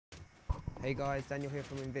Hey guys, Daniel here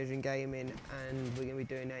from Invision Gaming, and we're going to be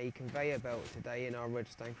doing a conveyor belt today in our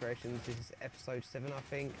Redstone creations. This is episode 7 I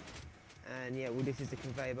think, and yeah, well, this is the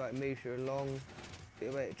conveyor belt. It moves you along,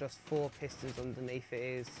 just 4 pistons underneath it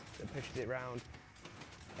is that pushes it around.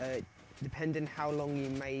 Depending how long you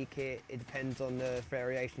make it, it depends on the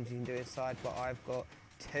variations you can do inside, but I've got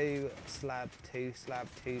 2 slab, 2 slab,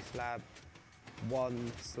 2 slab,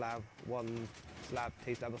 1 slab, 1 slab,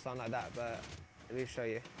 2 slab or something like that, but let me show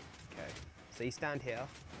you. Okay, so you stand here,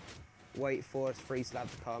 wait for a 3 slab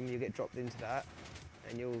to come, you get dropped into that,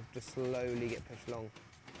 and you'll just slowly get pushed along.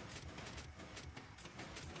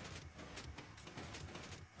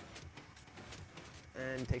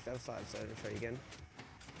 And take the other side, so I'll show you again.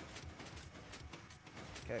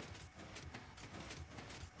 Okay.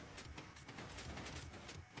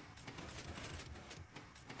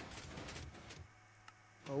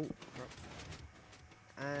 Oh, crap.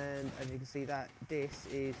 And as you can see, that this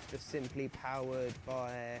is just simply powered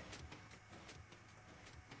by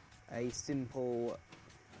a simple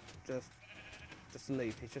just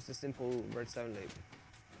loop. It's just a simple redstone loop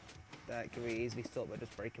that can be easily stopped by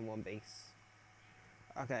just breaking one piece.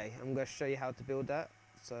 Okay, I'm going to show you how to build that.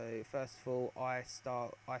 So first of all, I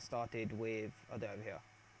started with, I'll do it over here.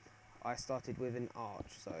 I started with an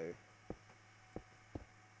arch. So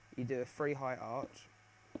you do a 3 high arch,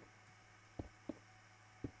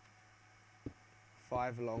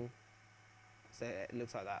 5 long, so it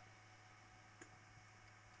looks like that.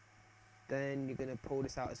 Then you're going to pull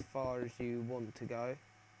this out as far as you want to go.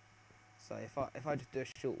 So if I just do a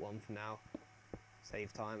short one for now,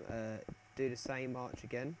 save time, do the same arch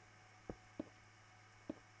again.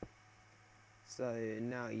 So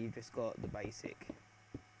now you've just got the basic.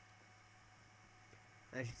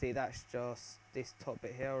 As you see, that's just this top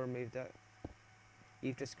bit here. I'll remove that.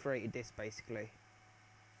 You've just created this basically.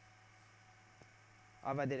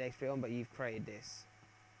 I've added extra on, but you've created this.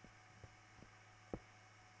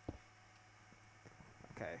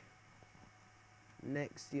 Okay.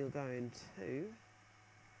 Next, you're going to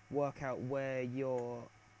work out where your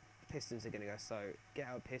pistons are going to go. So get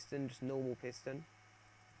out a piston, just normal piston,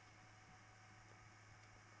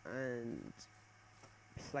 and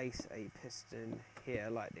place a piston here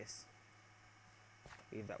like this.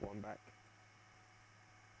 Leave that one back.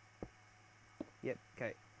 Yep,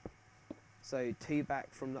 okay. So 2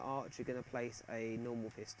 back from the arch, you're going to place a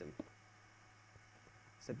normal piston.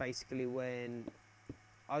 So basically when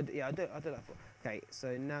I'll do that for. Okay,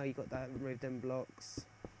 so now you got that, remove them blocks.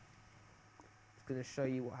 It's going to show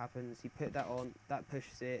you what happens. You put that on, that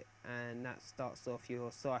pushes it, and that starts off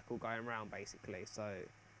your cycle going around basically. So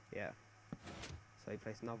yeah, so you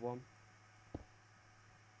place another one.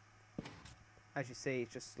 As you see,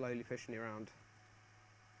 it's just slowly pushing it around.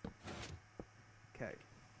 Okay.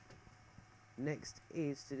 Next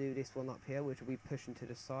is to do this one up here, which will be pushing to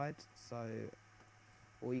the side. So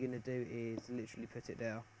all you're going to do is literally put it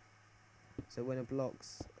there. So when a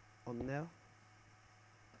block's on there,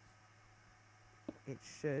 it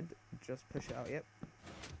should just push it out, yep.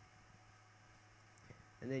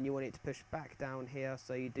 And then you want it to push back down here,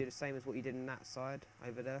 so you do the same as what you did in that side,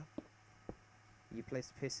 over there. You place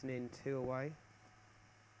the piston in 2 away,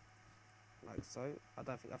 like so. I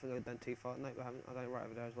think I've done too far, no I haven't, I've done it right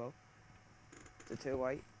over there as well. So 2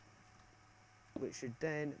 away, which should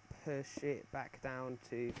then push it back down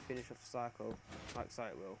to finish off the cycle, like so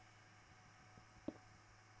it will.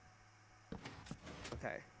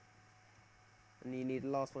 Okay, and you need the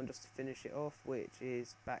last one just to finish it off, which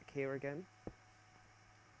is back here again.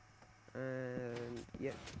 And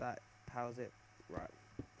yep, that powers it. Right,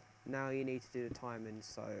 now you need to do the timing,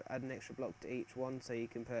 so add an extra block to each one so you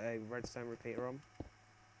can put a redstone repeater on.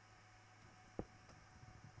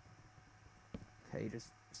 Okay, just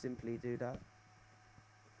simply do that.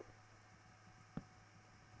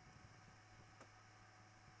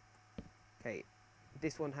 Okay,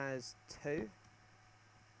 this one has 2.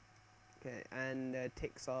 Okay, and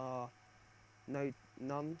ticks are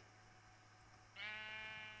none.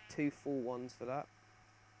 2 full ones for that.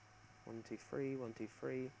 1, 2, 3, 1, 2,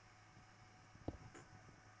 3.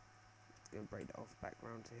 Gonna break that off back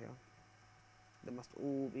round to here. They must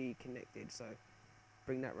all be connected, so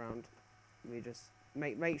bring that round. Let me just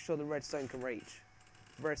make sure the redstone can reach.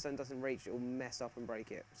 If the redstone doesn't reach, it will mess up and break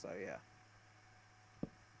it, so yeah.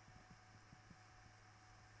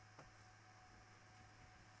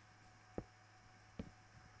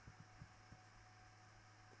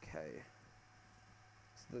 Okay,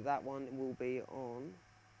 so that one will be on.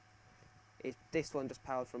 This one just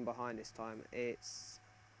powered from behind this time. It's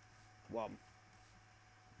 1.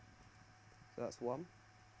 So that's 1.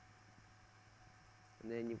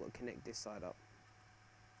 And then you've got to connect this side up.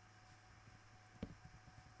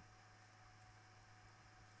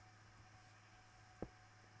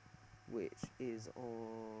 which is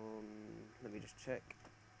on, let me just check,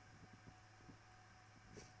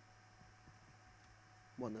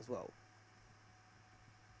 1 as well.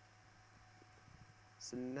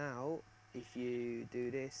 So now if you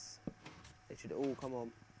do this, they should all come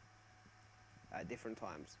on at different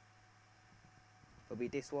times. It'll be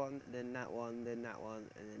this one, then that one, then that one,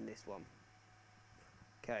 and then this one.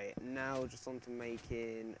 Okay, now just on to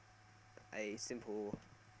making a simple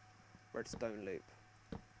redstone loop.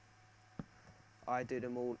 I do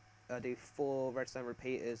them all. I do 4 redstone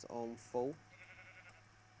repeaters on full.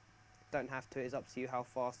 Don't have to, it's up to you how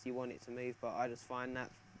fast you want it to move, but I just find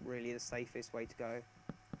that's really the safest way to go.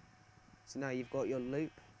 So now you've got your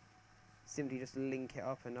loop, simply just link it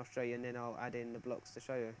up and I'll show you, and then I'll add in the blocks to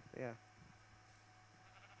show you. Yeah.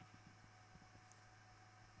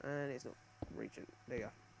 And it's not reaching. There you go.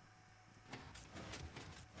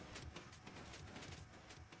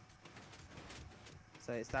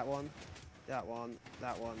 So it's that one, that one,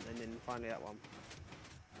 that one, and then finally that one.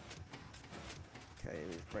 Okay, let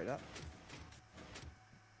me just break that.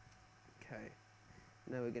 Okay,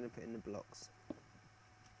 now we're going to put in the blocks.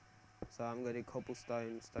 So I'm going to do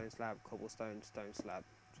cobblestone, stone slab, cobblestone, stone slab,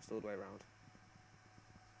 just all the way around.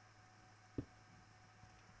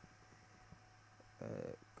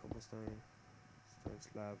 Cobblestone, stone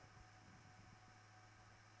slab.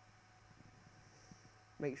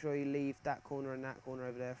 Make sure you leave that corner and that corner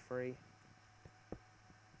over there free.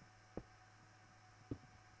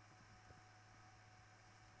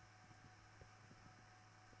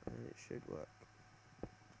 And it should work.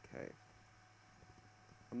 Okay.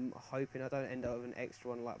 I'm hoping I don't end up with an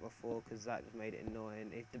extra one like before, because that just made it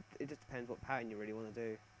annoying. It just depends what pattern you really want to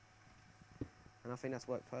do. And I think that's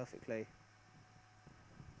worked perfectly.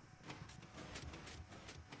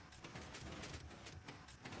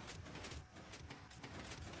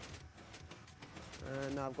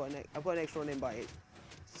 No, I've got an extra one in, but it's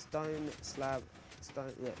stone slab,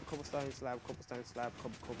 stone, look, cobblestone slab, cobblestone slab,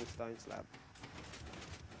 cobblestone slab.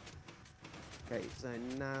 Okay, so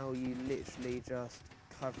now you literally just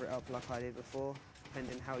cover it up like I did before,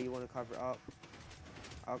 depending how you want to cover it up.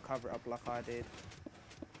 I'll cover it up like I did.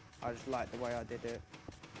 I just like the way I did it,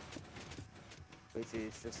 which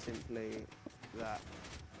is just simply that.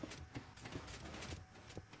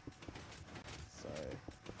 So.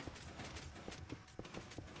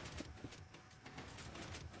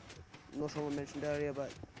 I'm not sure what I mentioned earlier,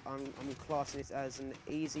 but I'm classing this as an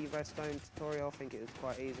easy redstone tutorial. I think it was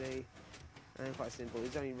quite easy and quite simple.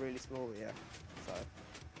 It's only really small, yeah. So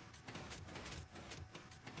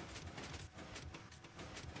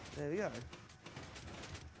there we go.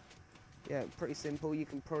 Yeah, pretty simple. You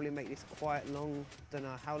can probably make this quite long. Don't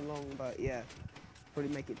know how long, but yeah,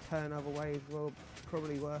 probably make it turn other ways. Well,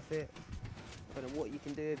 probably worth it. Don't know what you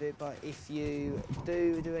can do with it, but if you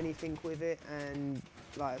do anything with it and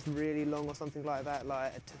like it's really long or something like that,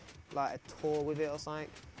 like a tour with it or something,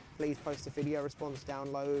 please post a video response down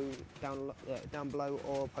below,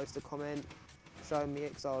 or post a comment showing me it,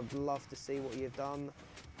 because I'd love to see what you've done.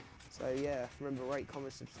 So yeah, remember, rate,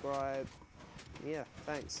 comment, subscribe. Yeah,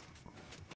 thanks.